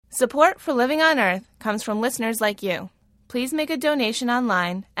Support for Living on Earth comes from listeners like you. Please make a donation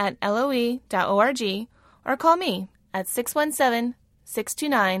online at LOE.org or call me at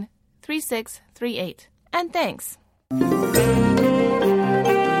 617-629-3638. And thanks.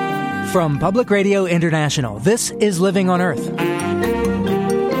 From Public Radio International, this is Living on Earth.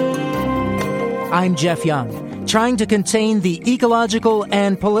 I'm Jeff Young, trying to contain the ecological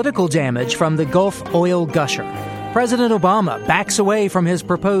and political damage from the Gulf oil gusher. President Obama backs away from his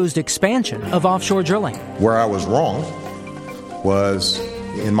proposed expansion of offshore drilling. Where I was wrong was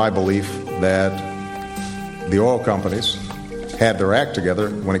in my belief that the oil companies had their act together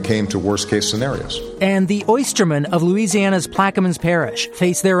when it came to worst-case scenarios. And the oystermen of Louisiana's Plaquemines Parish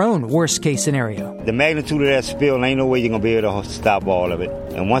face their own worst-case scenario. The magnitude of that spill, ain't no way you're going to be able to stop all of it.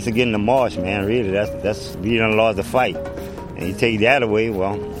 And once again, in the marsh, man, really, that's we done lost the fight. And you take that away,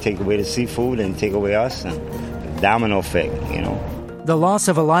 well, take away the seafood and take away us, and the domino effect, you know. The loss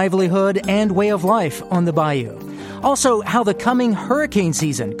of a livelihood and way of life on the bayou. Also, how the coming hurricane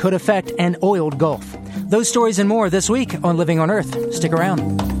season could affect an oiled Gulf. Those stories and more this week on Living on Earth. Stick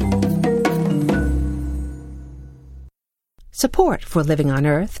around. Support for Living on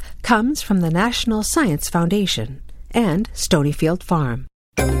Earth comes from the National Science Foundation and Stonyfield Farm.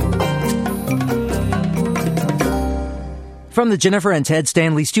 From the Jennifer and Ted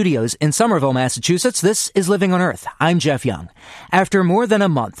Stanley studios in Somerville, Massachusetts, this is Living on Earth. I'm Jeff Young. After more than a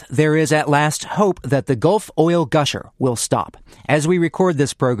month, there is at last hope that the Gulf oil gusher will stop. As we record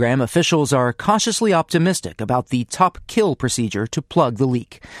this program, officials are cautiously optimistic about the top kill procedure to plug the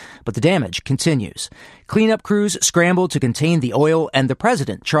leak. But the damage continues. Cleanup crews scramble to contain the oil, and the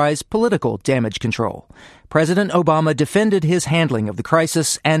president tries political damage control. President Obama defended his handling of the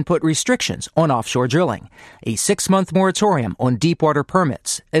crisis and put restrictions on offshore drilling, a 6-month moratorium on deepwater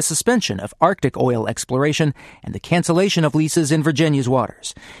permits, a suspension of Arctic oil exploration, and the cancellation of leases in Virginia's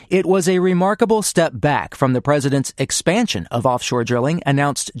waters. It was a remarkable step back from the president's expansion of offshore drilling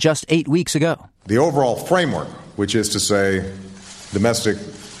announced just 8 weeks ago. The overall framework, which is to say domestic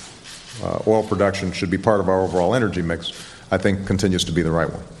oil production should be part of our overall energy mix, I think continues to be the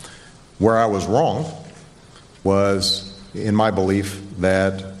right one. Where I was wrong was in my belief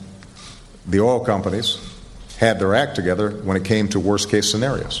that the oil companies had their act together when it came to worst-case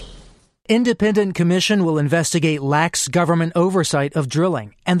scenarios. Independent commission will investigate lax government oversight of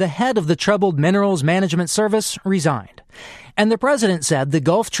drilling, and the head of the Troubled Minerals Management Service resigned. And the president said the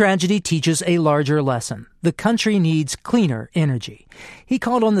Gulf tragedy teaches a larger lesson. The country needs cleaner energy. He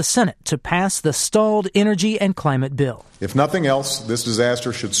called on the Senate to pass the stalled energy and climate bill. If nothing else, this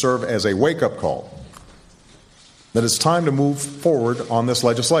disaster should serve as a wake-up call that it's time to move forward on this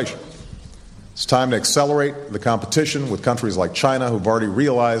legislation. It's time to accelerate the competition with countries like China, who've already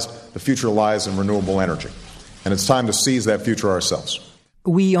realized the future lies in renewable energy. And it's time to seize that future ourselves.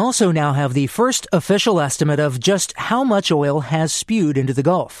 We also now have the first official estimate of just how much oil has spewed into the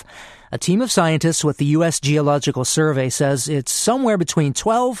Gulf. A team of scientists with the U.S. Geological Survey says it's somewhere between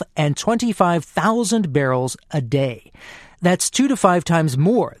 12 and 25,000 barrels a day. That's 2 to 5 times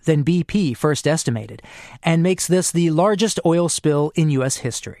more than BP first estimated, and makes this the largest oil spill in U.S.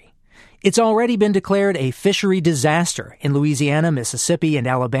 history. It's already been declared a fishery disaster in Louisiana, Mississippi, and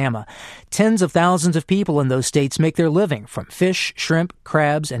Alabama. Tens of thousands of people in those states make their living from fish, shrimp,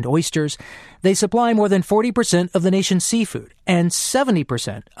 crabs, and oysters. They supply more than 40% of the nation's seafood and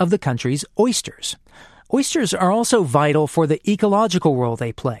 70% of the country's oysters. Oysters are also vital for the ecological role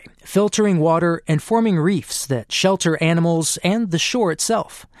they play, filtering water and forming reefs that shelter animals and the shore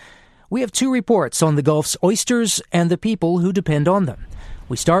itself. We have 2 reports on the Gulf's oysters and the people who depend on them.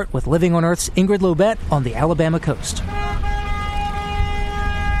 We start with Living on Earth's Ingrid Lobet on the Alabama coast.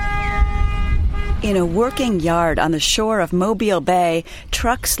 In a working yard on the shore of Mobile Bay,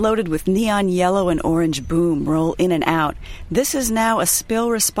 trucks loaded with neon yellow and orange boom roll in and out. This is now a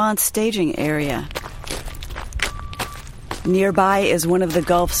spill response staging area. Nearby is one of the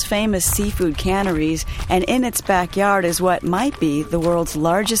Gulf's famous seafood canneries, and in its backyard is what might be the world's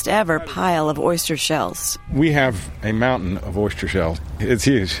largest ever pile of oyster shells. We have a mountain of oyster shells. It's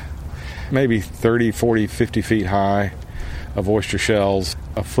huge. Maybe 30, 40, 50 feet high of oyster shells,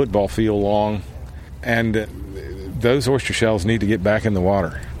 a football field long. And those oyster shells need to get back in the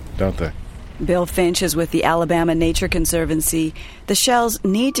water, don't they? Bill Finch is with the Alabama Nature Conservancy. The shells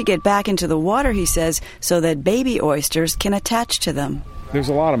need to get back into the water, he says, so that baby oysters can attach to them. There's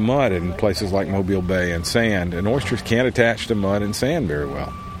a lot of mud in places like Mobile Bay and sand, and oysters can't attach to mud and sand very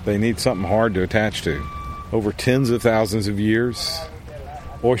well. They need something hard to attach to. Over tens of thousands of years,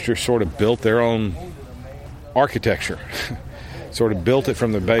 oysters sort of built their own architecture, sort of built it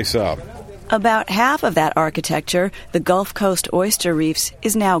from the base up. About half of that architecture, the Gulf Coast oyster reefs,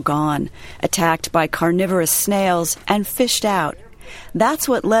 is now gone, attacked by carnivorous snails and fished out. That's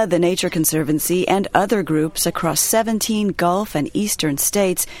what led the Nature Conservancy and other groups across 17 Gulf and eastern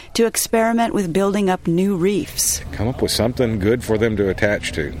states to experiment with building up new reefs. Come up with something good for them to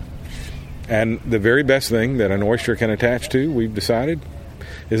attach to. And the very best thing that an oyster can attach to, we've decided,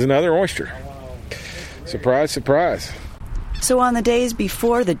 is another oyster. Surprise, surprise. So on the days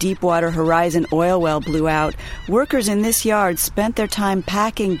before the Deepwater Horizon oil well blew out, workers in this yard spent their time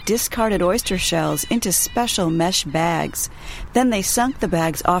packing discarded oyster shells into special mesh bags. Then they sunk the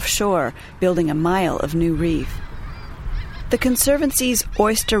bags offshore, building a mile of new reef. The Conservancy's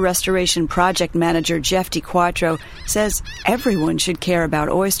oyster restoration project manager, Jeff DiQuatro, says everyone should care about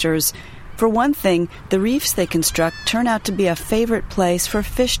oysters. For one thing, the reefs they construct turn out to be a favorite place for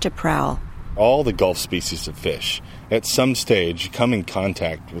fish to prowl. All the Gulf species of fish, at some stage, come in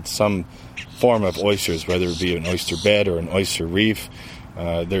contact with some form of oysters, whether it be an oyster bed or an oyster reef.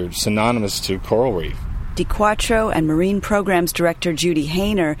 They're synonymous to coral reef. DiQuatro and Marine Programs Director Judy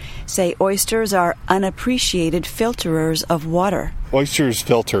Hayner say oysters are unappreciated filterers of water. Oysters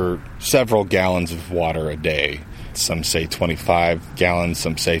filter several gallons of water a day. Some say 25 gallons,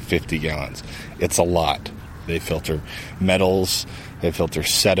 some say 50 gallons. It's a lot. They filter metals, they filter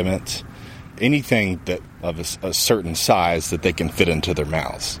sediment, anything that of a certain size that they can fit into their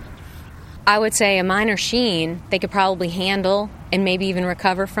mouths. I would say a minor sheen they could probably handle and maybe even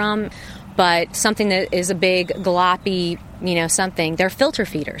recover from, but something that is a big gloppy, something, they're filter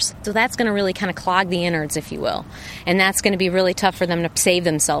feeders. So that's going to really kind of clog the innards, if you will, and that's going to be really tough for them to save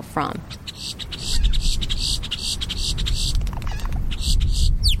themselves from.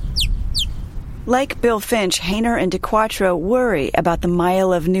 Like Bill Finch, Hayner and DiQuatro worry about the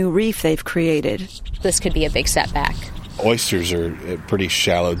mile of new reef they've created. This could be a big setback. Oysters are at pretty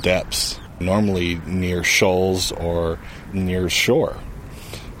shallow depths, normally near shoals or near shore.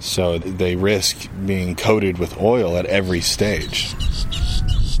 So they risk being coated with oil at every stage.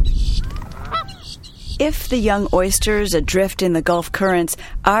 If the young oysters adrift in the Gulf currents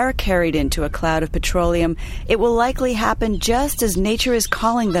are carried into a cloud of petroleum, it will likely happen just as nature is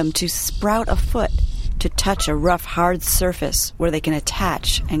calling them to sprout a foot, to touch a rough, hard surface where they can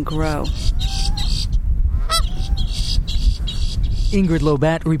attach and grow. Ingrid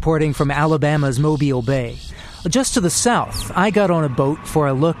Lobat reporting from Alabama's Mobile Bay. Just to the south, I got on a boat for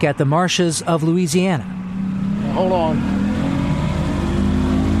a look at the marshes of Louisiana. Hold on.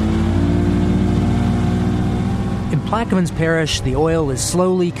 In Plaquemines Parish, the oil is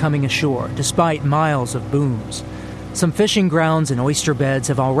slowly coming ashore, despite miles of booms. Some fishing grounds and oyster beds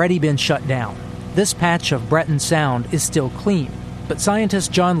have already been shut down. This patch of Breton Sound is still clean, but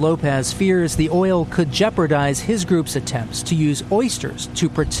scientist John Lopez fears the oil could jeopardize his group's attempts to use oysters to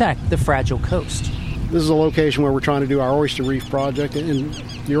protect the fragile coast. This is a location where we're trying to do our oyster reef project, and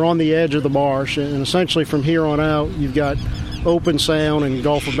you're on the edge of the marsh, and essentially from here on out, you've got open sound and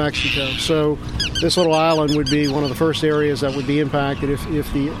Gulf of Mexico. So this little island would be one of the first areas that would be impacted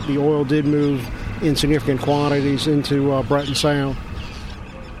if the oil did move in significant quantities into Breton Sound.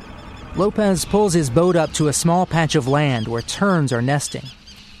 Lopez pulls his boat up to a small patch of land where terns are nesting.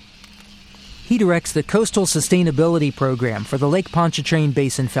 He directs the Coastal Sustainability Program for the Lake Pontchartrain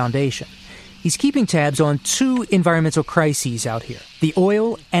Basin Foundation. He's keeping tabs on two environmental crises out here, the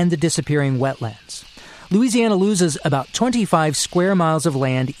oil and the disappearing wetlands. Louisiana loses about 25 square miles of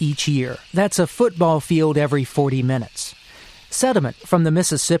land each year. That's a football field every 40 minutes. Sediment from the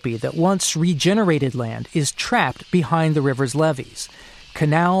Mississippi that once regenerated land is trapped behind the river's levees.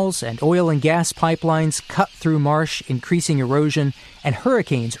 Canals and oil and gas pipelines cut through marsh, increasing erosion, and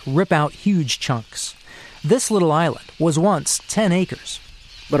hurricanes rip out huge chunks. This little island was once 10 acres.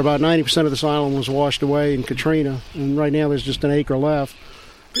 But about 90% of this island was washed away in Katrina, and right now there's just an acre left.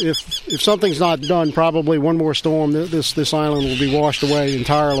 If something's not done, probably one more storm, this island will be washed away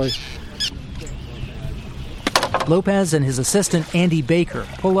entirely. Lopez and his assistant Andy Baker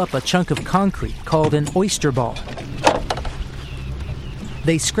pull up a chunk of concrete called an oyster ball.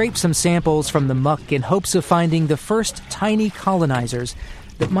 They scrape some samples from the muck in hopes of finding the first tiny colonizers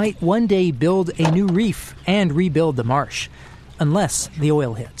that might one day build a new reef and rebuild the marsh, unless the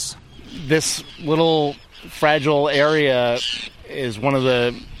oil hits. This little fragile area is one of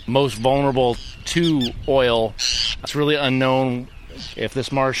the most vulnerable to oil. It's really unknown if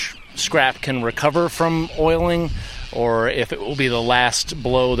this marsh scrap can recover from oiling or if it will be the last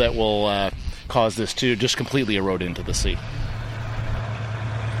blow that will cause this to just completely erode into the sea.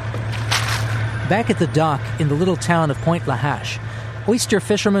 Back at the dock in the little town of Point Lahache, oyster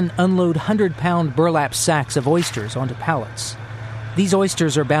fishermen unload 100-pound burlap sacks of oysters onto pallets. These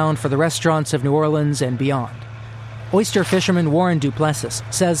oysters are bound for the restaurants of New Orleans and beyond. Oyster fisherman Warren Duplessis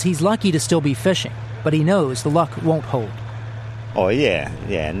says he's lucky to still be fishing, but he knows the luck won't hold. Oh, yeah.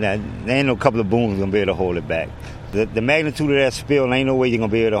 Now, there ain't no couple of booms going to be able to hold it back. The magnitude of that spill, ain't no way you're going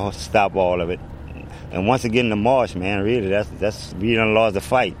to be able to stop all of it. And once again, the marsh, man, really, that's we done lost the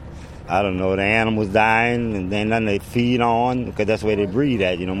fight. I don't know, the animals dying, and then nothing they feed on, because that's where they breed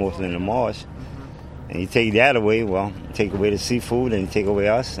at, mostly in the marsh. And you take that away, well, you take away the seafood, and you take away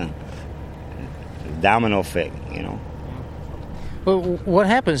us, and domino effect, Well, what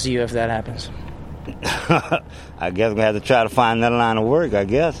happens to you if that happens? I guess we're going to have to try to find another line of work, I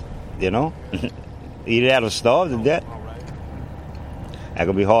guess, Either that or starve to death. That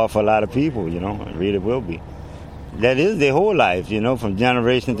could be hard for a lot of people, It really will be. That is their whole life, from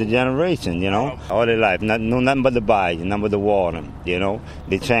generation to generation, All their life. Nothing but the bayou, nothing but the water,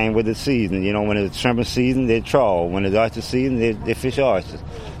 They change with the season, When it's shrimp season, they trawl. When it's oyster season, they fish oysters.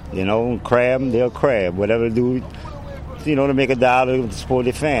 Crab, they'll crab. Whatever they do, to make $1 to support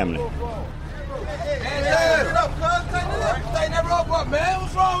their family.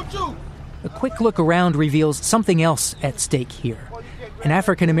 A quick look around reveals something else at stake here. An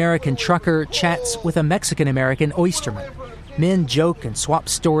African-American trucker chats with a Mexican-American oysterman. Men joke and swap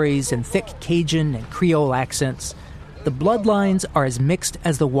stories in thick Cajun and Creole accents. The bloodlines are as mixed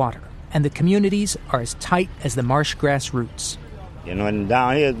as the water, and the communities are as tight as the marsh grass roots. And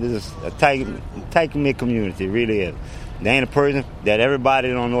down here, there's a tight-knit community, it really is. There ain't a person that everybody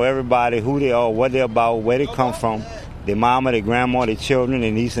don't know everybody, who they are, what they're about, where they come from, their mama, their grandma, their children,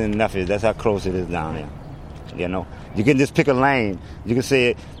 their nieces and nephews. That's how close it is down here. You can just pick a lane. You can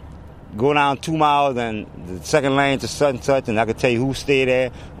say, go down 2 miles and the second lane to such and such, and I can tell you who stay there,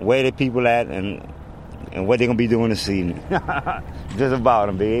 where the people at, and what they're going to be doing this evening. Just about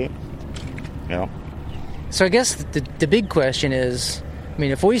them, babe. So I guess the big question is,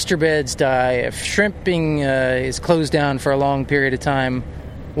 if oyster beds die, if shrimping is closed down for a long period of time,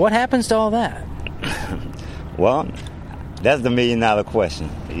 what happens to all that? Well, that's the million-dollar question,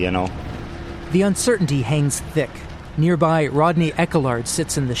 The uncertainty hangs thick. Nearby, Rodney Eckelard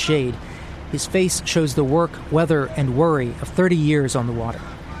sits in the shade. His face shows the work, weather, and worry of 30 years on the water.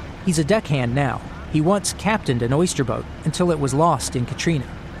 He's a deckhand now. He once captained an oyster boat until it was lost in Katrina.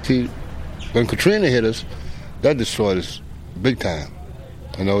 See, when Katrina hit us, that destroyed us big time.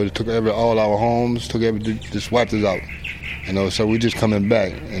 It took all our homes, just wiped us out. So we're just coming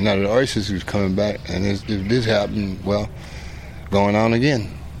back. And now the oysters is coming back, and if this happened, well, going on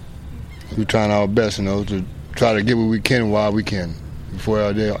again. We're trying our best, to try to get what we can while we can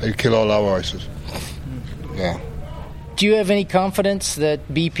before they kill all our oysters. Yeah. Do you have any confidence that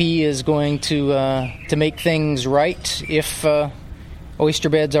BP is going to make things right if oyster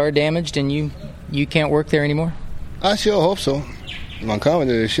beds are damaged and you can't work there anymore? I sure hope so. My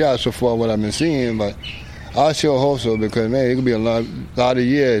confidence is shot so far what I've been seeing, but I sure hope so because, man, it could be a lot of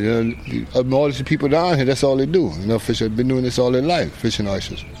years. All these people down here, that's all they do. Fish have been doing this all their life, fishing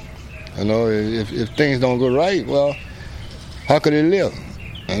oysters. If things don't go right, well, how could they live?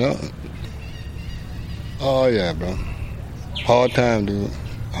 Oh, yeah, bro. Hard time, dude.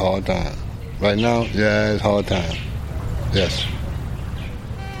 Hard time. Right now, yeah, it's hard time. Yes.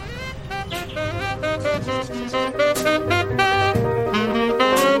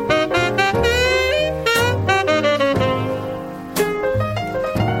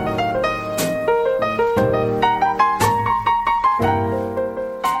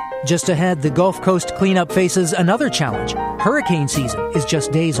 Just ahead, the Gulf Coast cleanup faces another challenge. Hurricane season is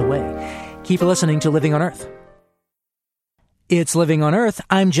just days away. Keep listening to Living on Earth. It's Living on Earth.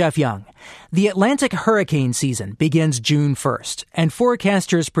 I'm Jeff Young. The Atlantic hurricane season begins June 1st, and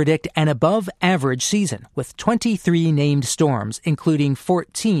forecasters predict an above-average season with 23 named storms, including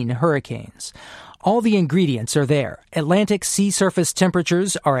 14 hurricanes. All the ingredients are there. Atlantic sea surface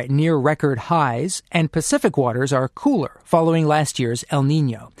temperatures are at near-record highs, and Pacific waters are cooler following last year's El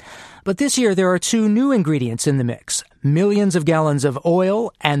Niño. But this year there are two new ingredients in the mix: millions of gallons of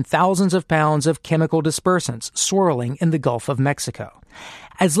oil and thousands of pounds of chemical dispersants swirling in the Gulf of Mexico.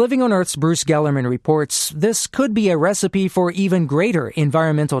 As Living on Earth's Bruce Gellerman reports, this could be a recipe for even greater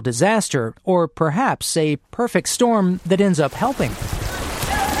environmental disaster, or perhaps a perfect storm that ends up helping.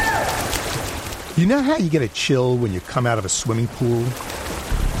 You know how you get a chill when you come out of a swimming pool?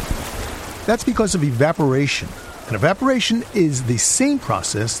 That's because of evaporation. And evaporation is the same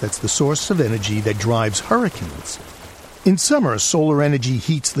process that's the source of energy that drives hurricanes. In summer, solar energy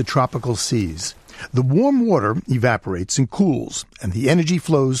heats the tropical seas. The warm water evaporates and cools, and the energy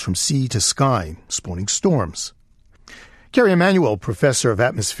flows from sea to sky, spawning storms. Kerry Emanuel, professor of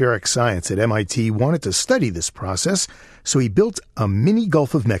atmospheric science at MIT, wanted to study this process, so he built a mini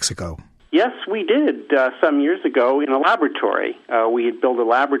Gulf of Mexico. Yes, we did some years ago in a laboratory. We had built a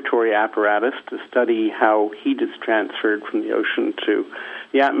laboratory apparatus to study how heat is transferred from the ocean to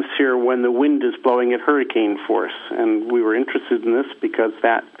the atmosphere when the wind is blowing at hurricane force. And we were interested in this because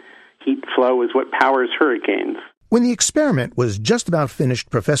that heat flow is what powers hurricanes. When the experiment was just about finished,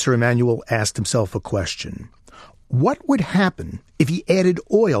 Professor Emanuel asked himself a question. What would happen if he added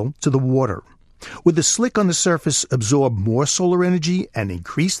oil to the water? Would the slick on the surface absorb more solar energy and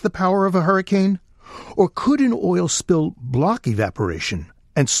increase the power of a hurricane? Or could an oil spill block evaporation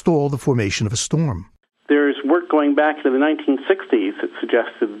and stall the formation of a storm? There's work going back to the 1960s that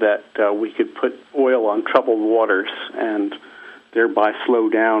suggested that we could put oil on troubled waters and thereby slow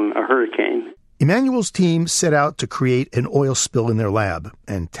down a hurricane. Emanuel's team set out to create an oil spill in their lab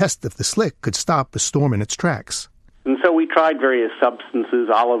and test if the slick could stop a storm in its tracks. And so we tried various substances,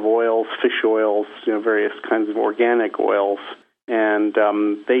 olive oils, fish oils, various kinds of organic oils. And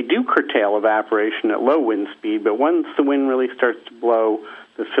they do curtail evaporation at low wind speed, but once the wind really starts to blow,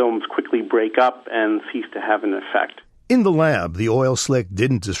 the films quickly break up and cease to have an effect. In the lab, the oil slick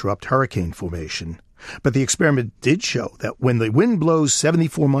didn't disrupt hurricane formation. But the experiment did show that when the wind blows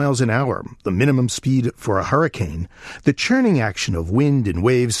 74 miles an hour, the minimum speed for a hurricane, the churning action of wind and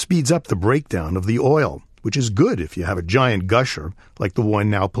waves speeds up the breakdown of the oil, which is good if you have a giant gusher like the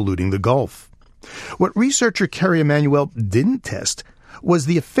one now polluting the Gulf. What researcher Kerry Emanuel didn't test was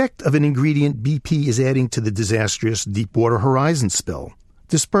the effect of an ingredient BP is adding to the disastrous Deepwater Horizon spill,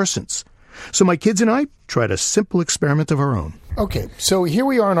 dispersants. So my kids and I tried a simple experiment of our own. Okay, so here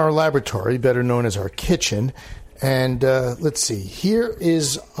we are in our laboratory, better known as our kitchen. And let's see, here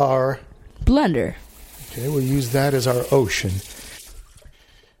is our blender. Okay, we'll use that as our ocean.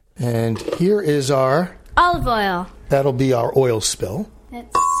 And here is our olive oil. That'll be our oil spill.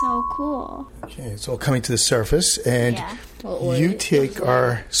 That's so cool. Okay, it's all coming to the surface. And you take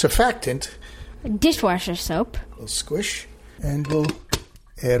our surfactant, dishwasher soap. We'll squish, and we'll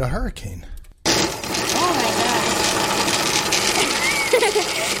add a hurricane.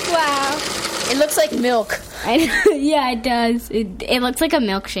 Wow. It looks like milk. Yeah, it does. It looks like a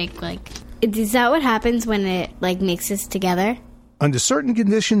milkshake. Is that what happens when it mixes together? Under certain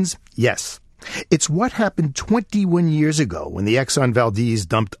conditions, yes. It's what happened 21 years ago when the Exxon Valdez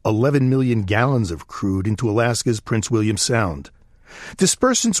dumped 11 million gallons of crude into Alaska's Prince William Sound.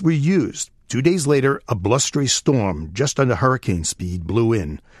 Dispersants were used. 2 days later, a blustery storm just under hurricane speed blew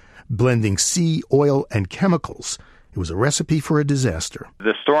in, blending sea, oil, and chemicals. It was a recipe for a disaster.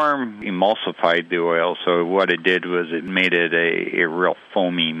 The storm emulsified the oil, so what it did was it made it a real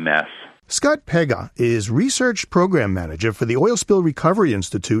foamy mess. Scott Pega is Research Program Manager for the Oil Spill Recovery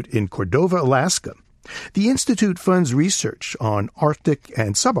Institute in Cordova, Alaska. The institute funds research on Arctic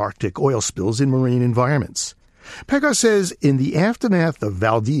and subarctic oil spills in marine environments. Pega says in the aftermath of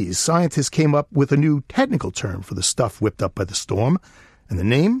Valdez, scientists came up with a new technical term for the stuff whipped up by the storm, and the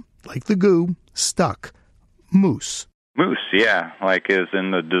name, like the goo, stuck. Moose. Moose, yeah, like is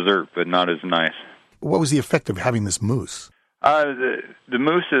in the dessert, but not as nice. What was the effect of having this moose? The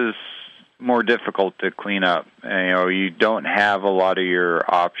moose is more difficult to clean up. You don't have a lot of your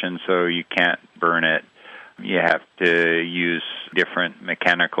options, so you can't burn it. You have to use different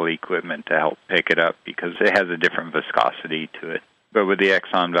mechanical equipment to help pick it up because it has a different viscosity to it. But with the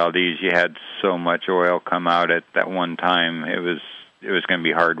Exxon Valdez, you had so much oil come out at that one time, it was going to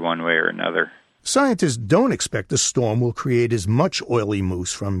be hard one way or another. Scientists don't expect the storm will create as much oily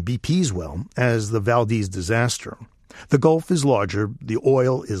moose from BP's well as the Valdez disaster. The Gulf is larger, the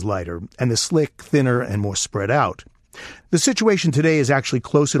oil is lighter, and the slick thinner and more spread out. The situation today is actually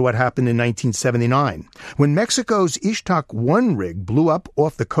closer to what happened in 1979, when Mexico's Ixtoc-1 rig blew up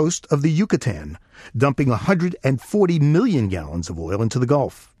off the coast of the Yucatan, dumping 140 million gallons of oil into the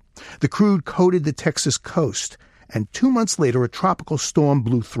Gulf. The crude coated the Texas coast, and 2 months later a tropical storm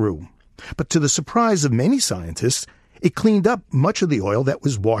blew through. But to the surprise of many scientists, it cleaned up much of the oil that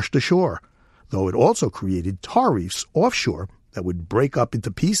was washed ashore, though it also created tar reefs offshore that would break up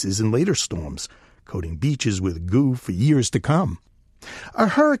into pieces in later storms, coating beaches with goo for years to come. A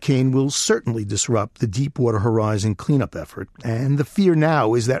hurricane will certainly disrupt the Deepwater Horizon cleanup effort, and the fear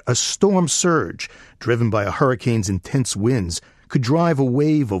now is that a storm surge, driven by a hurricane's intense winds, could drive a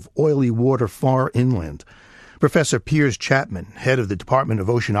wave of oily water far inland. Professor Piers Chapman, head of the Department of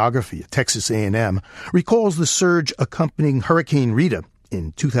Oceanography at Texas A&M, recalls the surge accompanying Hurricane Rita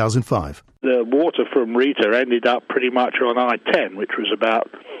in 2005. The water from Rita ended up pretty much on I-10, which was about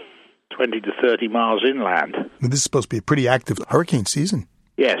 20 to 30 miles inland. This is supposed to be a pretty active hurricane season.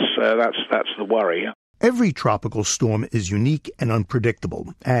 Yes, that's the worry. Every tropical storm is unique and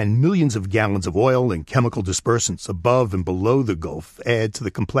unpredictable, and millions of gallons of oil and chemical dispersants above and below the Gulf add to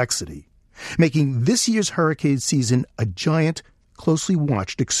the complexity, making this year's hurricane season a giant, closely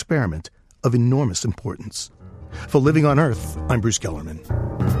watched experiment of enormous importance. For Living on Earth, I'm Bruce Kellerman.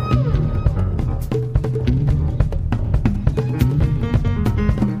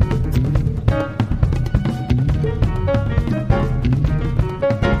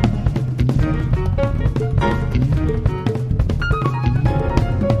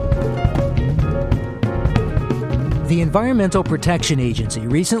 The Environmental Protection Agency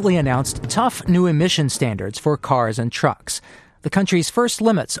recently announced tough new emission standards for cars and trucks, the country's first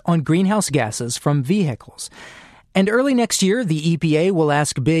limits on greenhouse gases from vehicles. And early next year, the EPA will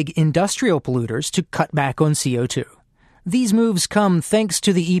ask big industrial polluters to cut back on CO2. These moves come thanks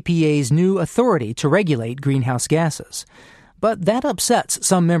to the EPA's new authority to regulate greenhouse gases. But that upsets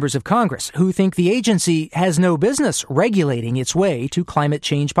some members of Congress who think the agency has no business regulating its way to climate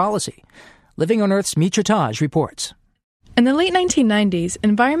change policy. Living on Earth's Mitra Taj reports. In the late 1990s,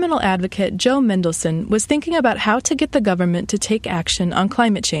 environmental advocate Joe Mendelson was thinking about how to get the government to take action on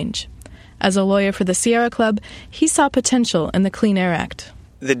climate change. As a lawyer for the Sierra Club, he saw potential in the Clean Air Act.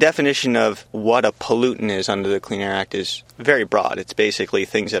 The definition of what a pollutant is under the Clean Air Act is very broad. It's basically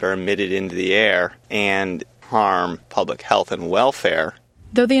things that are emitted into the air and harm public health and welfare.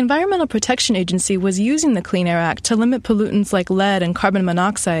 Though the Environmental Protection Agency was using the Clean Air Act to limit pollutants like lead and carbon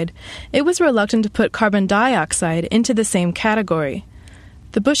monoxide, it was reluctant to put carbon dioxide into the same category.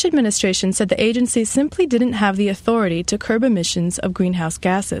 The Bush administration said the agency simply didn't have the authority to curb emissions of greenhouse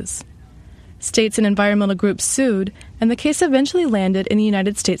gases. States and environmental groups sued, and the case eventually landed in the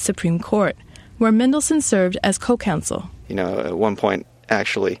United States Supreme Court, where Mendelson served as co-counsel. At one point,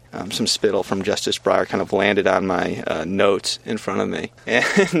 actually, some spittle from Justice Breyer kind of landed on my notes in front of me.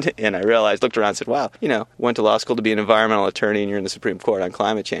 And I realized, looked around and said, wow, went to law school to be an environmental attorney and you're in the Supreme Court on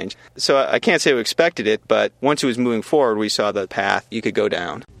climate change. So I can't say we expected it, but once it was moving forward, we saw the path you could go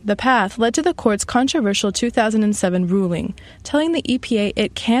down. The path led to the court's controversial 2007 ruling, telling the EPA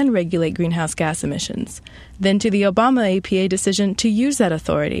it can regulate greenhouse gas emissions, then to the Obama EPA decision to use that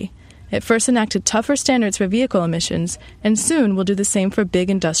authority. It first enacted tougher standards for vehicle emissions, and soon will do the same for big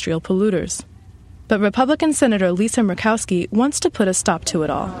industrial polluters. But Republican Senator Lisa Murkowski wants to put a stop to it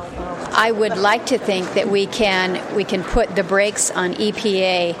all. I would like to think that we can put the brakes on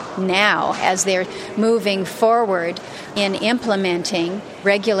EPA now as they're moving forward in implementing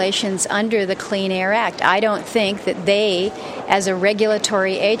regulations under the Clean Air Act. I don't think that they, as a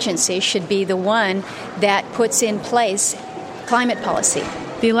regulatory agency, should be the one that puts in place climate policy.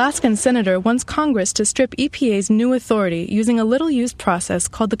 The Alaskan senator wants Congress to strip EPA's new authority using a little-used process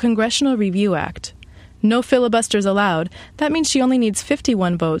called the Congressional Review Act. No filibusters allowed. That means she only needs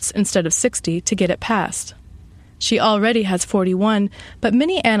 51 votes instead of 60 to get it passed. She already has 41, but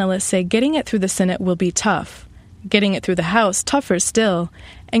many analysts say getting it through the Senate will be tough. Getting it through the House, tougher still.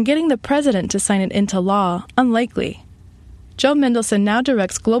 And getting the president to sign it into law, unlikely. Joe Mendelson now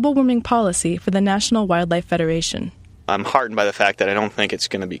directs global warming policy for the National Wildlife Federation. I'm heartened by the fact that I don't think it's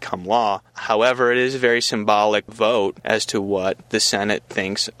going to become law. However, it is a very symbolic vote as to what the Senate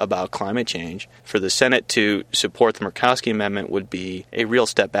thinks about climate change. For the Senate to support the Murkowski Amendment would be a real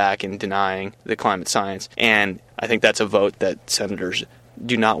step back in denying the climate science. And I think that's a vote that senators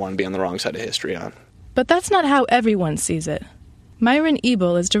do not want to be on the wrong side of history on. But that's not how everyone sees it. Myron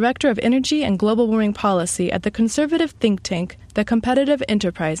Ebel is Director of Energy and Global Warming Policy at the conservative think tank, the Competitive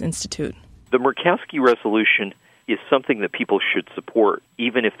Enterprise Institute. The Murkowski resolution is something that people should support,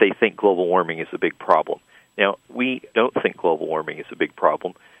 even if they think global warming is a big problem. Now, we don't think global warming is a big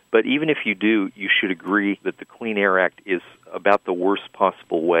problem, but even if you do, you should agree that the Clean Air Act is about the worst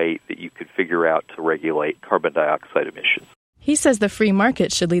possible way that you could figure out to regulate carbon dioxide emissions. He says the free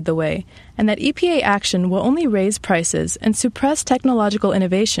market should lead the way, and that EPA action will only raise prices and suppress technological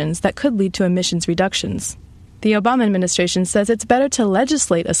innovations that could lead to emissions reductions. The Obama administration says it's better to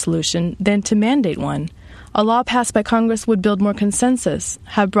legislate a solution than to mandate one. A law passed by Congress would build more consensus,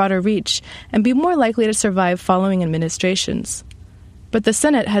 have broader reach, and be more likely to survive following administrations. But the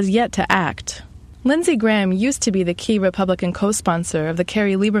Senate has yet to act. Lindsey Graham used to be the key Republican co-sponsor of the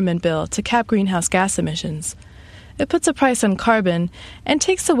Kerry Lieberman bill to cap greenhouse gas emissions. It puts a price on carbon and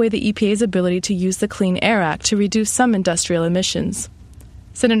takes away the EPA's ability to use the Clean Air Act to reduce some industrial emissions.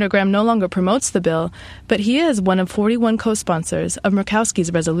 Senator Graham no longer promotes the bill, but he is one of 41 co-sponsors of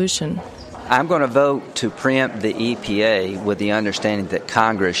Murkowski's resolution. I'm going to vote to preempt the EPA with the understanding that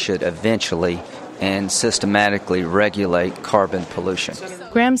Congress should eventually and systematically regulate carbon pollution.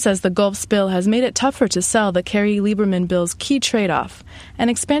 Graham says the Gulf spill has made it tougher to sell the Kerry Lieberman bill's key trade-off, an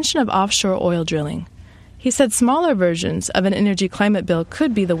expansion of offshore oil drilling. He said smaller versions of an energy climate bill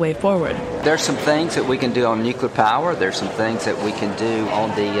could be the way forward. There's some things that we can do on nuclear power. There's some things that we can do on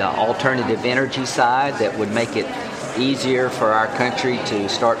the alternative energy side that would make it easier for our country to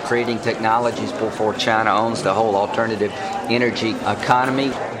start creating technologies before China owns the whole alternative energy economy.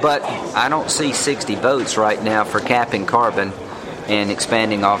 But I don't see 60 votes right now for capping carbon and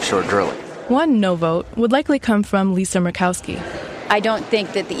expanding offshore drilling. One no vote would likely come from Lisa Murkowski. I don't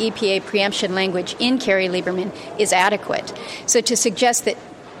think that the EPA preemption language in Carrie Lieberman is adequate. So to suggest that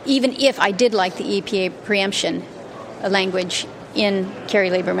even if I did like the EPA preemption language in Carrie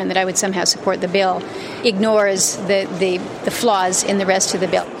Lieberman, that I would somehow support the bill, ignores the flaws in the rest of the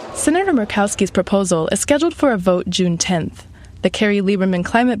bill. Senator Murkowski's proposal is scheduled for a vote June 10th. The Carrie Lieberman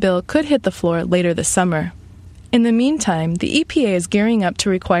climate bill could hit the floor later this summer. In the meantime, the EPA is gearing up to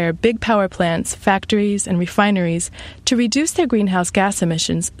require big power plants, factories, and refineries to reduce their greenhouse gas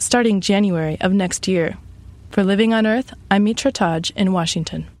emissions starting January of next year. For Living on Earth, I'm Mitra Taj in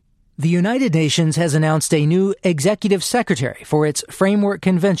Washington. The United Nations has announced a new executive secretary for its Framework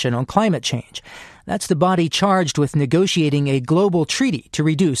Convention on Climate Change. That's the body charged with negotiating a global treaty to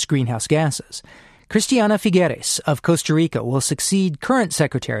reduce greenhouse gases. Cristiana Figueres of Costa Rica will succeed current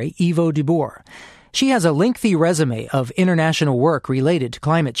Secretary Ivo de Boer. She has a lengthy resume of international work related to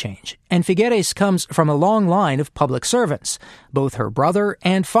climate change, and Figueres comes from a long line of public servants. Both her brother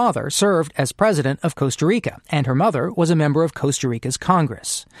and father served as president of Costa Rica, and her mother was a member of Costa Rica's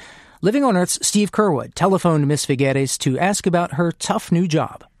Congress. Living on Earth's Steve Curwood telephoned Ms. Figueres to ask about her tough new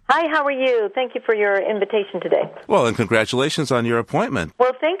job. Hi, how are you? Thank you for your invitation today. Well, and congratulations on your appointment.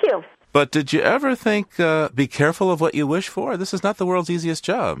 Well, thank you. But did you ever think, be careful of what you wish for? This is not the world's easiest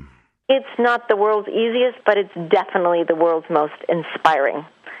job. It's not the world's easiest, but it's definitely the world's most inspiring.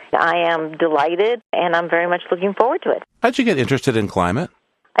 I am delighted, and I'm very much looking forward to it. How'd you get interested in climate?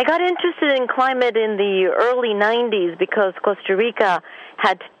 I got interested in climate in the early 90s because Costa Rica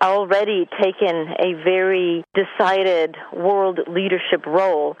had already taken a very decided world leadership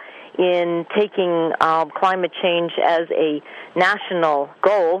role in taking climate change as a national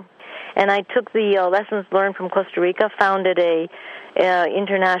goal. And I took the lessons learned from Costa Rica, founded a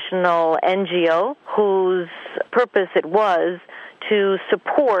international NGO whose purpose it was to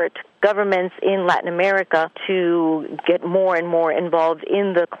support governments in Latin America to get more and more involved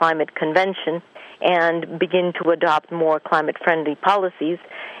in the climate convention and begin to adopt more climate-friendly policies.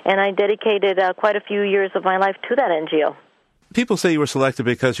 And I dedicated quite a few years of my life to that NGO. People say you were selected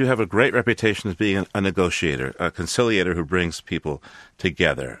because you have a great reputation as being a negotiator, a conciliator who brings people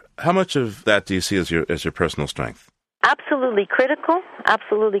together. How much of that do you see as your personal strength? Absolutely critical.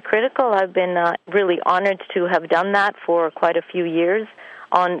 Absolutely critical. I've been really honored to have done that for quite a few years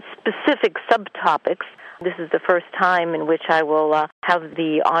on specific subtopics. This is the first time in which I will have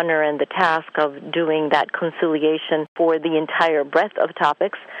the honor and the task of doing that conciliation for the entire breadth of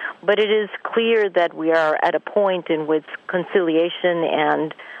topics. But it is clear that we are at a point in which conciliation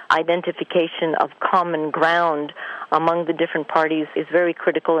and identification of common ground among the different parties is very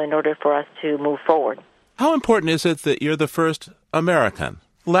critical in order for us to move forward. How important is it that you're the first American?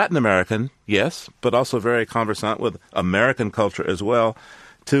 Latin American, yes, but also very conversant with American culture as well,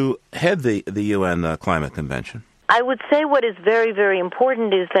 to head the UN Climate Convention? I would say what is very, very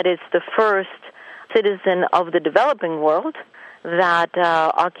important is that it's the first citizen of the developing world that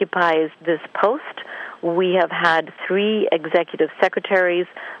occupies this post. We have had 3 executive secretaries,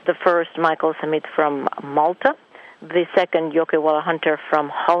 the first, Michael Samit from Malta, the second, Joke Walla-Hunter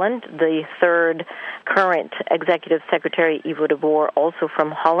from Holland, the third, current executive secretary, Ivo de Boer, also from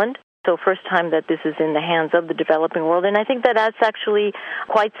Holland. So first time that this is in the hands of the developing world. And I think that that's actually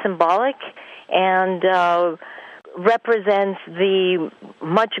quite symbolic and represents the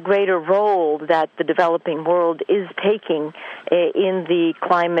much greater role that the developing world is taking in the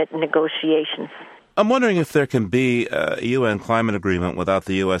climate negotiations. I'm wondering if there can be a UN climate agreement without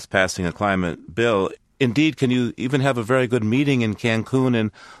the U.S. passing a climate bill. Indeed, can you even have a very good meeting in Cancun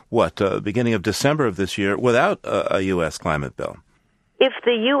in, beginning of December of this year without a U.S. climate bill? If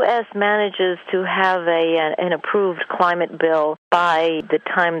the U.S. manages to have an approved climate bill by the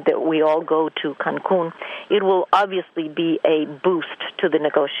time that we all go to Cancun, it will obviously be a boost to the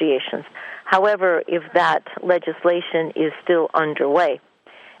negotiations. However, if that legislation is still underway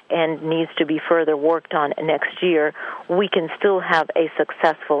and needs to be further worked on next year, we can still have a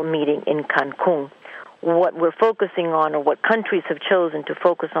successful meeting in Cancun. What we're focusing on, or what countries have chosen to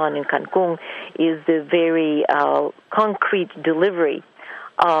focus on in Cancun, is the very concrete delivery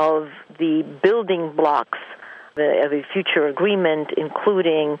of the building blocks of a future agreement,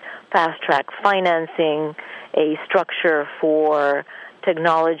 including fast-track financing, a structure for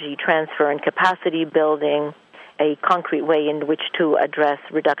technology transfer and capacity building, a concrete way in which to address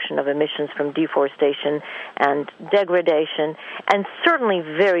reduction of emissions from deforestation and degradation, and certainly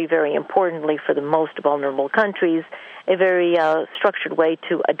very, very importantly for the most vulnerable countries, a very structured way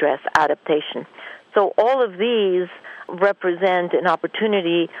to address adaptation. So all of these represent an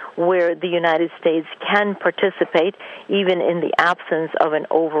opportunity where the United States can participate even in the absence of an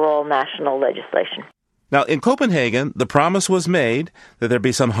overall national legislation. Now, in Copenhagen, the promise was made that there'd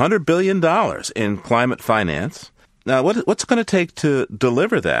be some $100 billion in climate finance. Now, what's it going to take to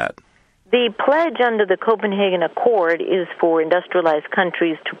deliver that? The pledge under the Copenhagen Accord is for industrialized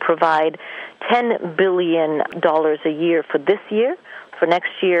countries to provide $10 billion a year for this year, for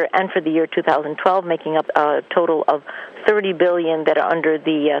next year, and for the year 2012, making up a total of $30 billion that are under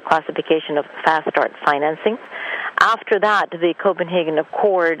the classification of Fast Start financing. After that, the Copenhagen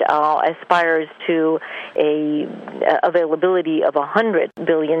Accord aspires to a availability of $100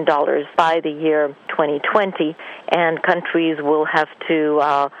 billion by the year 2020, and countries will have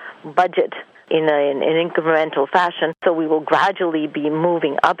to budget in an incremental fashion. So we will gradually be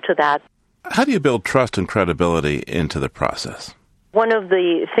moving up to that. How do you build trust and credibility into the process? One of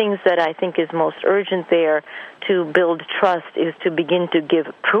the things that I think is most urgent there to build trust is to begin to give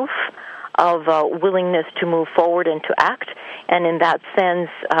proof of willingness to move forward and to act. And in that sense,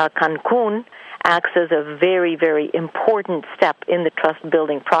 Cancun acts as a very, very important step in the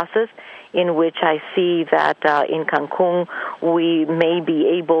trust-building process, in which I see that in Cancun we may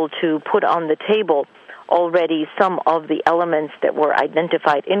be able to put on the table already some of the elements that were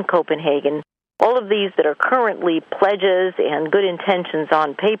identified in Copenhagen. All of these that are currently pledges and good intentions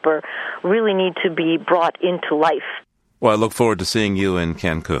on paper really need to be brought into life. Well, I look forward to seeing you in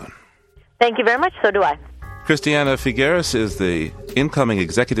Cancun. Thank you very much. So do I. Christiana Figueres is the incoming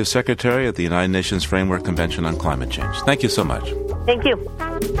Executive Secretary at the United Nations Framework Convention on Climate Change. Thank you so much. Thank you.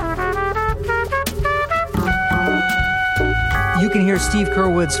 You can hear Steve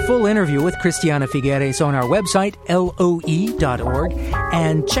Curwood's full interview with Christiana Figueres on our website, LOE.org,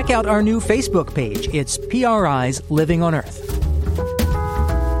 and check out our new Facebook page. It's PRI's Living on Earth.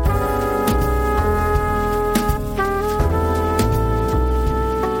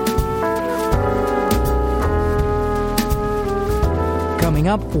 Coming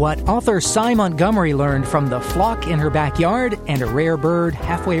up, what author Cy Montgomery learned from the flock in her backyard and a rare bird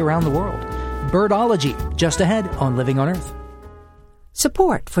halfway around the world. Birdology, just ahead on Living on Earth.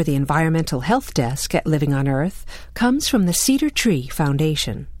 Support for the Environmental Health Desk at Living on Earth comes from the Cedar Tree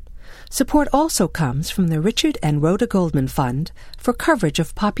Foundation. Support also comes from the Richard and Rhoda Goldman Fund for coverage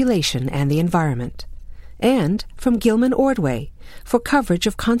of population and the environment, and from Gilman Ordway for coverage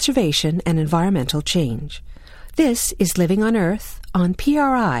of conservation and environmental change. This is Living on Earth on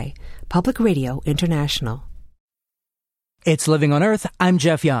PRI, Public Radio International. It's Living on Earth. I'm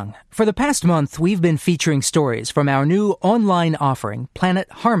Jeff Young. For the past month, we've been featuring stories from our new online offering, Planet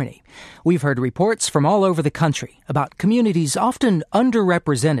Harmony. We've heard reports from all over the country about communities often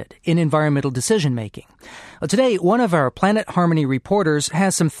underrepresented in environmental decision-making. Today, one of our Planet Harmony reporters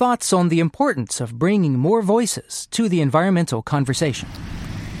has some thoughts on the importance of bringing more voices to the environmental conversation.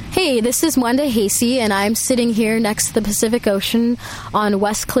 Hey, this is Wanda Hasey, and I'm sitting here next to the Pacific Ocean on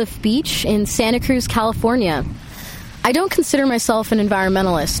West Cliff Beach in Santa Cruz, California. I don't consider myself an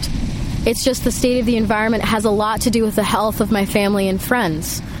environmentalist. It's just the state of the environment has a lot to do with the health of my family and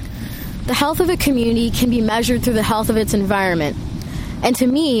friends. The health of a community can be measured through the health of its environment. And to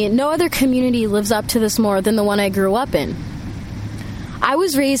me, no other community lives up to this more than the one I grew up in. I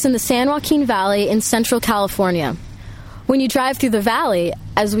was raised in the San Joaquin Valley in Central California. When you drive through the valley,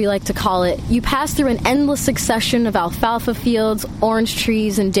 as we like to call it, you pass through an endless succession of alfalfa fields, orange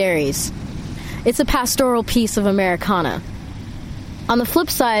trees, and dairies. It's a pastoral piece of Americana. On the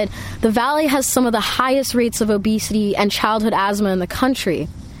flip side, the valley has some of the highest rates of obesity and childhood asthma in the country,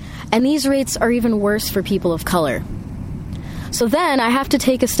 and these rates are even worse for people of color. So then I have to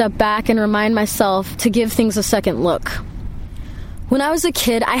take a step back and remind myself to give things a second look. When I was a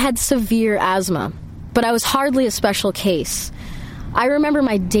kid, I had severe asthma, but I was hardly a special case. I remember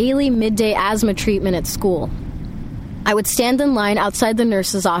my daily midday asthma treatment at school. I would stand in line outside the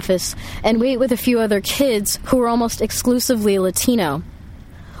nurse's office and wait with a few other kids who were almost exclusively Latino.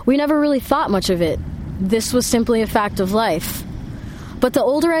 We never really thought much of it. This was simply a fact of life. But the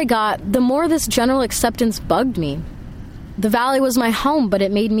older I got, the more this general acceptance bugged me. The valley was my home, but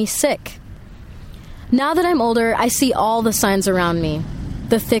it made me sick. Now that I'm older, I see all the signs around me.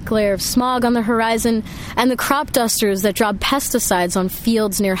 The thick layer of smog on the horizon and the crop dusters that drop pesticides on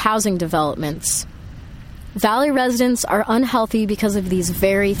fields near housing developments. Valley residents are unhealthy because of these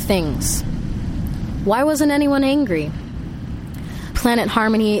very things. Why wasn't anyone angry? Planet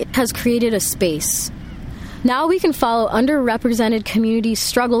Harmony has created a space. Now we can follow underrepresented communities'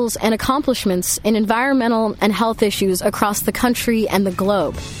 struggles and accomplishments in environmental and health issues across the country and the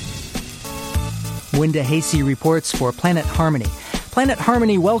globe. Wenda Hasey reports for Planet Harmony. Planet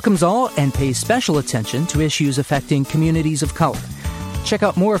Harmony welcomes all and pays special attention to issues affecting communities of color. Check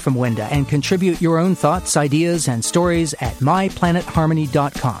out more from Wenda and contribute your own thoughts, ideas, and stories at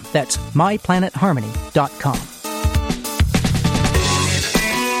myplanetharmony.com. That's myplanetharmony.com.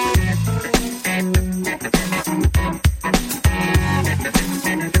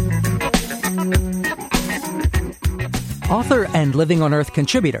 Author and Living on Earth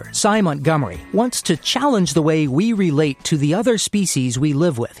contributor Sy Montgomery wants to challenge the way we relate to the other species we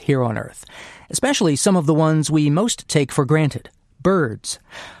live with here on Earth, especially some of the ones we most take for granted, birds.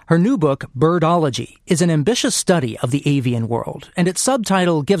 Her new book, Birdology, is an ambitious study of the avian world, and its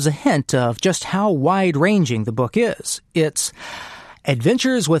subtitle gives a hint of just how wide-ranging the book is. It's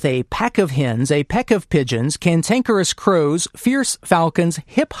Adventures with a Pack of Hens, a Peck of Pigeons, Cantankerous Crows, Fierce Falcons,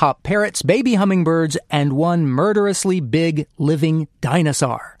 Hip-Hop Parrots, Baby Hummingbirds, and one murderously big living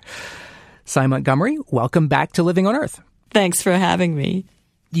dinosaur. Sy Montgomery, welcome back to Living on Earth. Thanks for having me.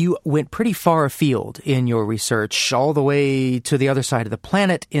 You went pretty far afield in your research, all the way to the other side of the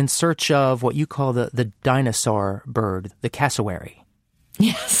planet in search of what you call the dinosaur bird, the cassowary.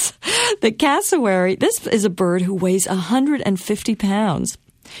 Yes, the cassowary. This is a bird who weighs 150 pounds.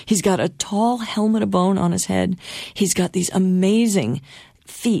 He's got a tall helmet of bone on his head. He's got these amazing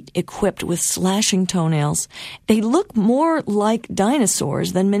feet equipped with slashing toenails. They look more like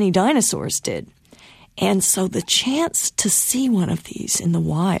dinosaurs than many dinosaurs did. And so the chance to see one of these in the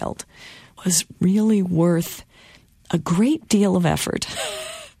wild was really worth a great deal of effort.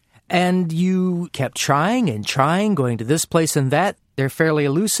 And you kept trying and trying, going to this place and that. They're fairly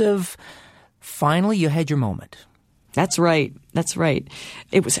elusive. Finally, you had your moment. That's right. That's right.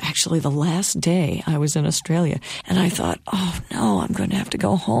 It was actually the last day I was in Australia, and I thought, oh no, I'm going to have to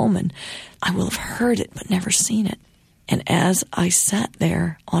go home, and I will have heard it but never seen it. And as I sat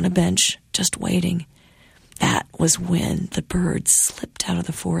there on a bench just waiting, that was when the bird slipped out of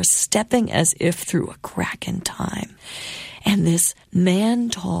the forest, stepping as if through a crack in time. And this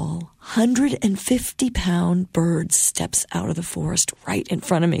man-tall, 150-pound bird steps out of the forest right in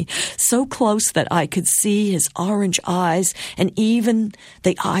front of me, so close that I could see his orange eyes and even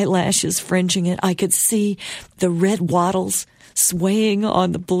the eyelashes fringing it. I could see the red wattles swaying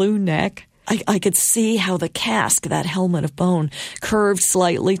on the blue neck. I could see how the casque, that helmet of bone, curved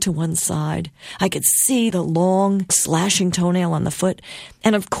slightly to one side. I could see the long, slashing toenail on the foot.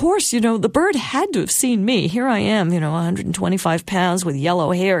 And of course, the bird had to have seen me. Here I am, 125 pounds with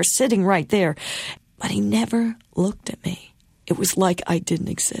yellow hair sitting right there. But he never looked at me. It was like I didn't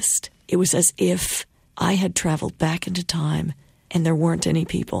exist. It was as if I had traveled back into time and there weren't any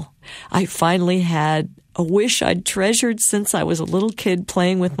people. I finally had a wish I'd treasured since I was a little kid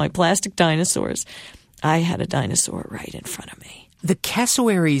playing with my plastic dinosaurs. I had a dinosaur right in front of me. The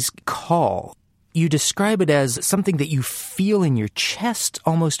cassowary's call, you describe it as something that you feel in your chest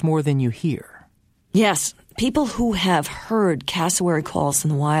almost more than you hear. Yes, people who have heard cassowary calls in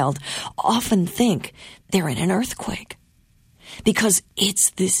the wild often think they're in an earthquake because it's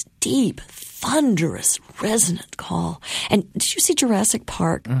this deep, thunderous, resonant call. And did you see Jurassic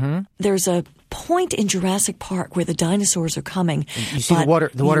Park? Mm-hmm. There's a point in Jurassic Park where the dinosaurs are coming. You see the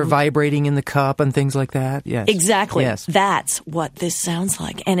water vibrating in the cup and things like that? Yes. Exactly. Yes. That's what this sounds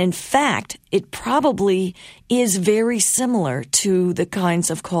like. And in fact, it probably is very similar to the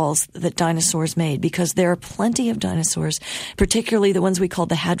kinds of calls that dinosaurs made, because there are plenty of dinosaurs, particularly the ones we call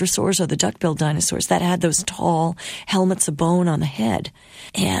the hadrosaurs or the duck-billed dinosaurs, that had those tall helmets of bone on the head.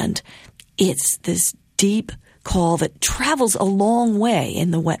 And it's this deep call that travels a long way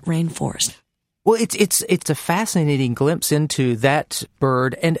in the wet rainforest. Well, it's a fascinating glimpse into that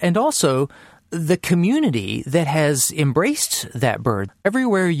bird and also the community that has embraced that bird.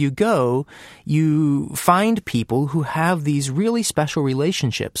 Everywhere you go, you find people who have these really special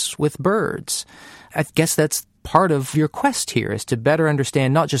relationships with birds. I guess that's part of your quest here, is to better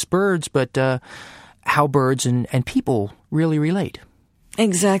understand not just birds, but how birds and people really relate.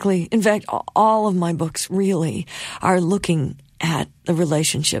 Exactly. In fact, all of my books really are looking at the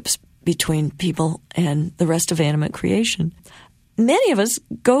relationships between people and the rest of animate creation. Many of us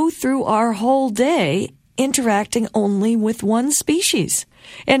go through our whole day interacting only with one species.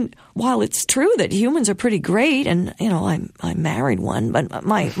 And while it's true that humans are pretty great, and I married one, but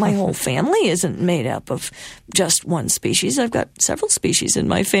my whole family isn't made up of just one species. I've got several species in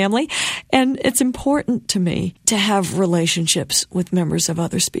my family, and it's important to me to have relationships with members of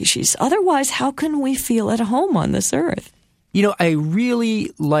other species. Otherwise, how can we feel at home on this earth? You know, I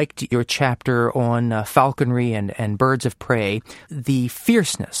really liked your chapter on falconry and birds of prey. The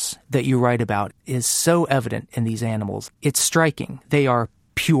fierceness that you write about is so evident in these animals. It's striking. They are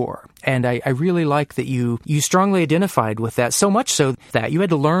pure. And I really like that you strongly identified with that, so much so that you had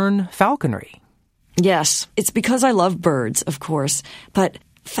to learn falconry. Yes, it's because I love birds, of course, but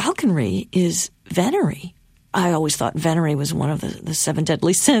falconry is venery. I always thought venery was one of the 7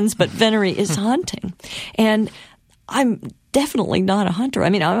 deadly sins, but venery is hunting. And I'm definitely not a hunter. I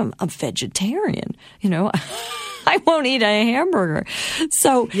mean, I'm a vegetarian, you know. I won't eat a hamburger.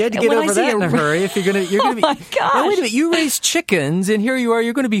 So you had to get over that in a hurry if you're going to. Oh my gosh! Now, wait a minute. You raise chickens, and here you are.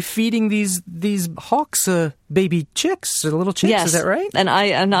 You're going to be feeding these hawks baby chicks, or little chicks. Yes. Is that right? And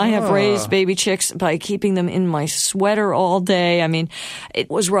I have raised baby chicks by keeping them in my sweater all day. I mean, it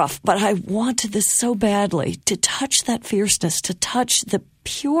was rough, but I wanted this so badly, to touch that fierceness, to touch the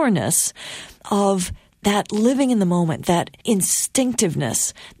pureness of that living in the moment, that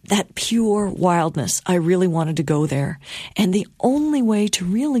instinctiveness, that pure wildness. I really wanted to go there. And the only way to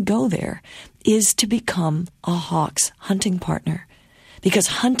really go there is to become a hawk's hunting partner, because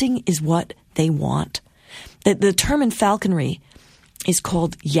hunting is what they want. The term in falconry is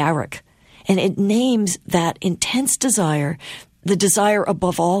called yarok, and it names that intense desire, the desire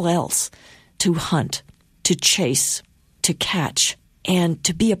above all else, to hunt, to chase, to catch. And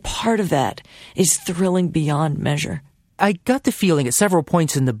to be a part of that is thrilling beyond measure. I got the feeling at several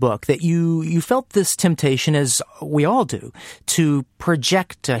points in the book that you felt this temptation, as we all do, to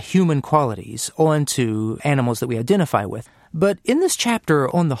project human qualities onto animals that we identify with. But in this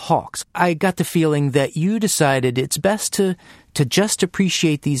chapter on the hawks, I got the feeling that you decided it's best to just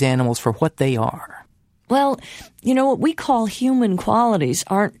appreciate these animals for what they are. Well, you know, what we call human qualities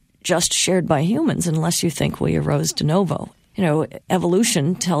aren't just shared by humans unless you think we arose de novo. You know,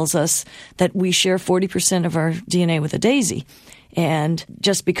 evolution tells us that we share 40% of our DNA with a daisy. And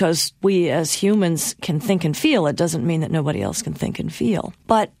just because we as humans can think and feel, it doesn't mean that nobody else can think and feel.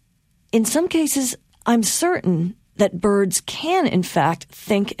 But in some cases, I'm certain that birds can, in fact,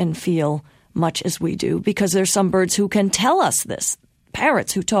 think and feel much as we do, because there's some birds who can tell us this,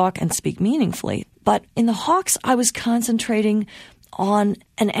 parrots who talk and speak meaningfully. But in the hawks, I was concentrating on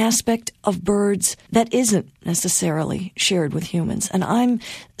an aspect of birds that isn't necessarily shared with humans. And I'm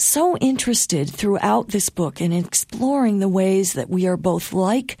so interested throughout this book in exploring the ways that we are both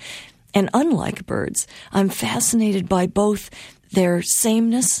like and unlike birds. I'm fascinated by both their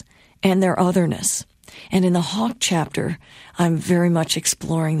sameness and their otherness. And in the hawk chapter, I'm very much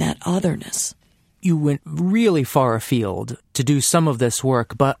exploring that otherness. You went really far afield to do some of this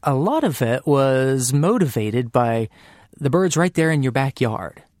work, but a lot of it was motivated by the birds right there in your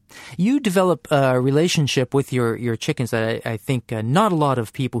backyard. You develop a relationship with your chickens that I think not a lot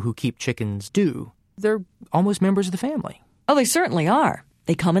of people who keep chickens do. They're almost members of the family. Oh, they certainly are.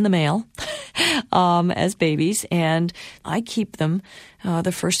 They come in the mail as babies, and I keep them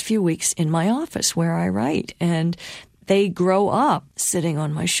the first few weeks in my office where I write. And they grow up sitting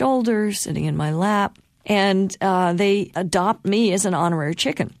on my shoulder, sitting in my lap, and they adopt me as an honorary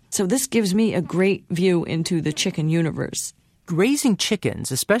chicken. So this gives me a great view into the chicken universe. Raising chickens,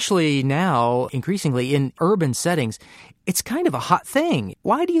 especially now, increasingly in urban settings, it's kind of a hot thing.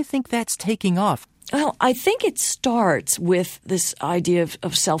 Why do you think that's taking off? Well, I think it starts with this idea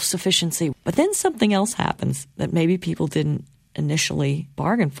of self-sufficiency, but then something else happens that maybe people didn't initially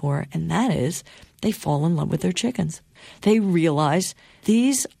bargain for, and that is they fall in love with their chickens. They realize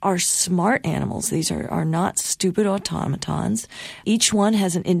these are smart animals. These are not stupid automatons. Each one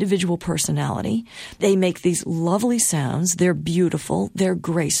has an individual personality. They make these lovely sounds. They're beautiful. They're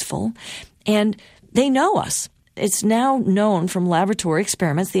graceful. And they know us. It's now known from laboratory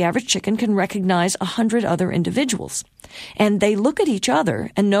experiments the average chicken can recognize 100 other individuals. And they look at each other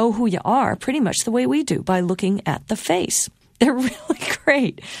and know who you are pretty much the way we do, by looking at the face. They're really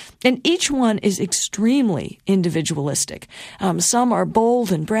great. And each one is extremely individualistic. Some are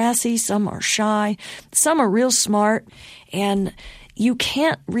bold and brassy. Some are shy. Some are real smart. And you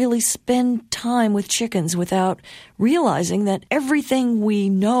can't really spend time with chickens without realizing that everything we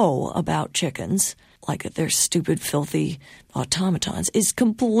know about chickens, like that they're stupid, filthy automatons, is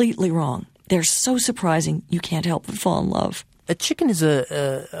completely wrong. They're so surprising, you can't help but fall in love. A chicken is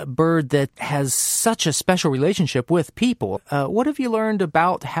a bird that has such a special relationship with people. What have you learned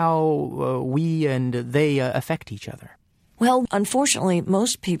about how we and they affect each other? Well, unfortunately,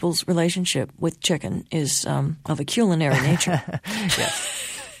 most people's relationship with chicken is of a culinary nature. Yes.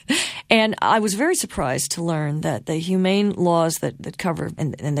 And I was very surprised to learn that the humane laws that cover,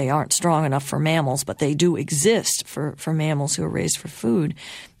 and they aren't strong enough for mammals, but they do exist for mammals who are raised for food,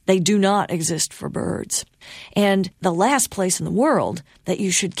 They do not exist for birds. And the last place in the world that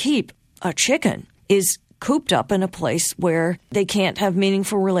you should keep a chicken is cooped up in a place where they can't have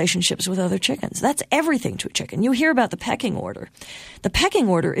meaningful relationships with other chickens. That's everything to a chicken. You hear about the pecking order. The pecking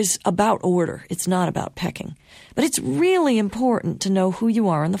order is about order. It's not about pecking. But it's really important to know who you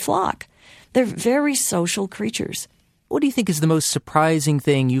are in the flock. They're very social creatures. What do you think is the most surprising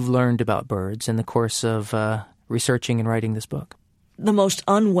thing you've learned about birds in the course of researching and writing this book? The most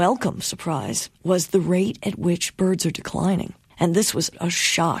unwelcome surprise was the rate at which birds are declining. And this was a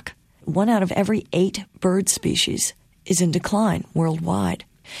shock. 1 out of every 8 bird species is in decline worldwide.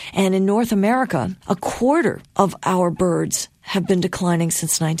 And in North America, 1/4 of our birds have been declining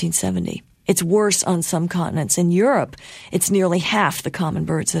since 1970. It's worse on some continents. In Europe, it's nearly half the common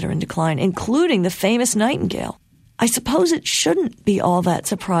birds that are in decline, including the famous nightingale. I suppose it shouldn't be all that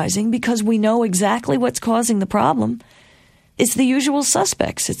surprising because we know exactly what's causing the problem. It's the usual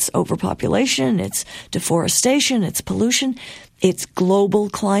suspects. It's overpopulation, it's deforestation, it's pollution, it's global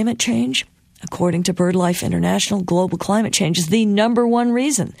climate change. According to BirdLife International, global climate change is the number one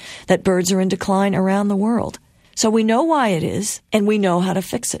reason that birds are in decline around the world. So we know why it is, and we know how to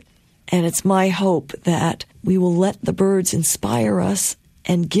fix it. And it's my hope that we will let the birds inspire us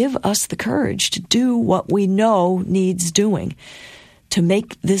and give us the courage to do what we know needs doing to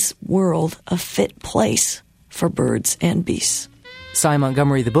make this world a fit place for birds and beasts. Sy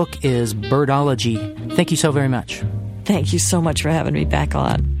Montgomery, the book is Birdology. Thank you so very much. Thank you so much for having me back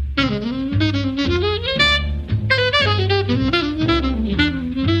on.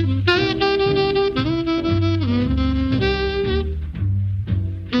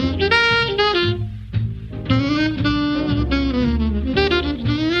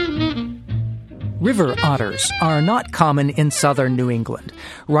 River otters are not common in southern New England.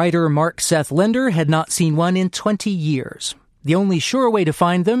 Writer Mark Seth Linder had not seen one in 20 years. The only sure way to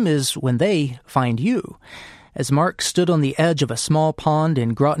find them is when they find you. As Mark stood on the edge of a small pond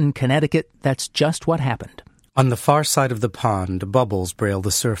in Groton, Connecticut, that's just what happened. On the far side of the pond, bubbles braille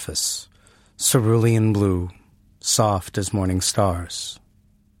the surface, cerulean blue, soft as morning stars.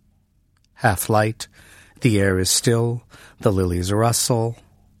 Half light, the air is still, the lilies rustle.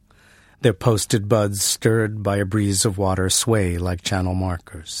 Their posted buds, stirred by a breeze of water, sway like channel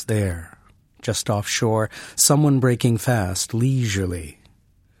markers. There, just offshore, someone breaking fast, leisurely.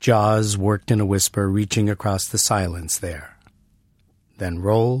 Jaws worked in a whisper, reaching across the silence there. Then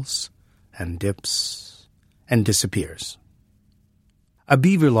rolls and dips and disappears. A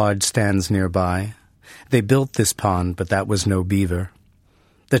beaver lodge stands nearby. They built this pond, but that was no beaver.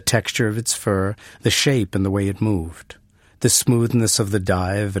 The texture of its fur, the shape and the way it moved. The smoothness of the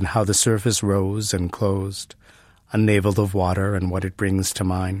dive and how the surface rose and closed, a navel of water and what it brings to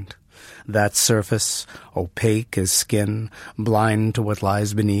mind. That surface, opaque as skin, blind to what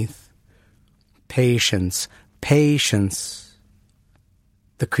lies beneath. Patience, patience.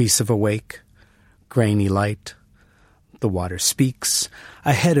 The crease of a wake, grainy light. The water speaks.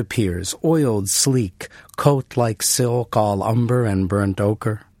 A head appears, oiled, sleek, coat like silk, all umber and burnt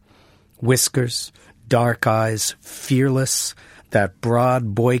ochre. Whiskers, dark eyes, fearless, that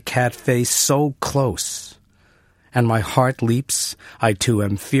broad boy-cat face so close. And my heart leaps. I too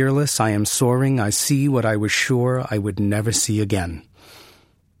am fearless. I am soaring. I see what I was sure I would never see again.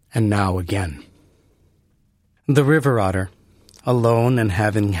 And now again. The river otter, alone and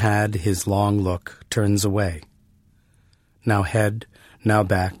having had his long look, turns away. Now head, now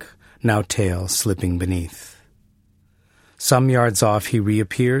back, now tail slipping beneath. Some yards off he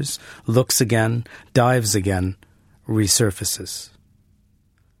reappears, looks again, dives again, resurfaces.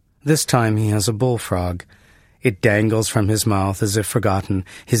 This time he has a bullfrog. It dangles from his mouth as if forgotten,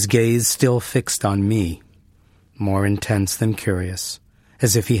 his gaze still fixed on me, more intense than curious,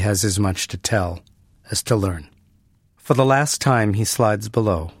 as if he has as much to tell as to learn. For the last time he slides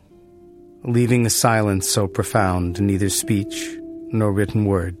below, leaving a silence so profound neither speech nor written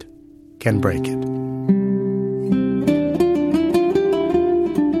word can break it.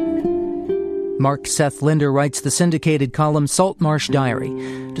 Mark Seth Linder writes the syndicated column Saltmarsh Diary.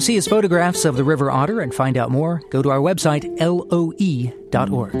 To see his photographs of the river otter and find out more, go to our website,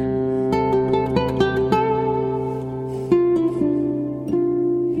 loe.org.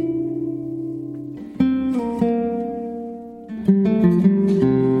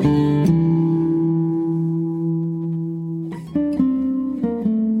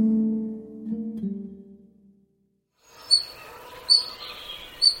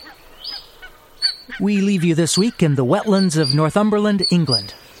 We leave you this week in the wetlands of Northumberland,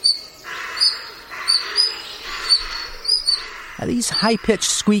 England. Now, these high-pitched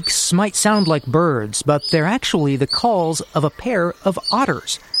squeaks might sound like birds, but they're actually the calls of a pair of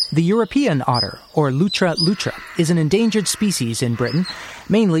otters. The European otter, or Lutra lutra, is an endangered species in Britain,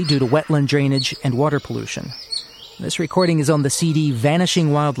 mainly due to wetland drainage and water pollution. This recording is on the CD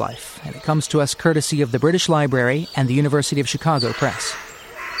Vanishing Wildlife, and it comes to us courtesy of the British Library and the University of Chicago Press.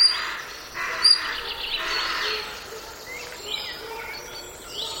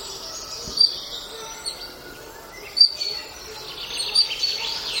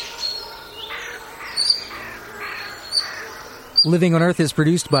 Living on Earth is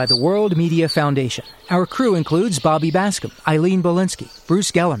produced by the World Media Foundation. Our crew includes Bobby Bascom, Eileen Bolinsky,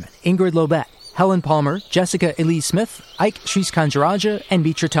 Bruce Gellerman, Ingrid Lobet, Helen Palmer, Jessica Elise Smith, Ike Sriskanjaraja, and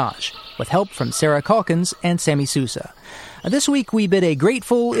Mitra Taj, with help from Sarah Calkins and Sammy Sousa. This week we bid a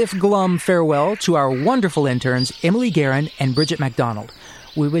grateful, if glum, farewell to our wonderful interns, Emily Guerin and Bridget MacDonald.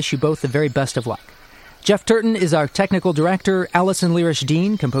 We wish you both the very best of luck. Jeff Turton is our technical director, Allison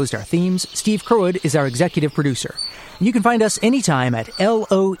Lirish-Dean composed our themes, Steve Curwood is our executive producer. You can find us anytime at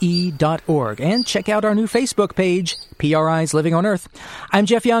LOE.org and check out our new Facebook page, PRI's Living on Earth. I'm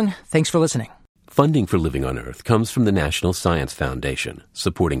Jeff Young. Thanks for listening. Funding for Living on Earth comes from the National Science Foundation,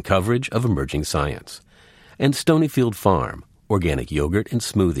 supporting coverage of emerging science. And Stonyfield Farm, organic yogurt and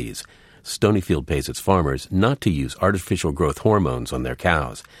smoothies. Stonyfield pays its farmers not to use artificial growth hormones on their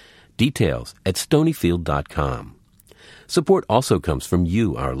cows. Details at stonyfield.com. Support also comes from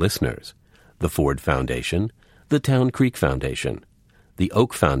you, our listeners. The Ford Foundation, the Town Creek Foundation, the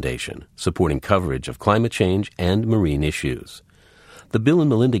Oak Foundation, supporting coverage of climate change and marine issues, the Bill and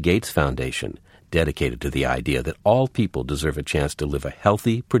Melinda Gates Foundation, dedicated to the idea that all people deserve a chance to live a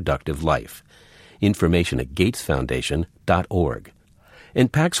healthy, productive life. Information at gatesfoundation.org.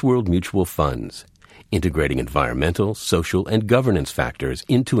 And Pax World Mutual Funds, integrating environmental, social, and governance factors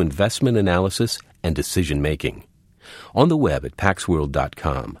into investment analysis and decision-making. On the web at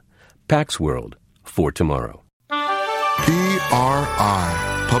paxworld.com. Pax World, for tomorrow.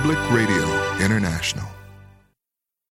 PRI, Public Radio International.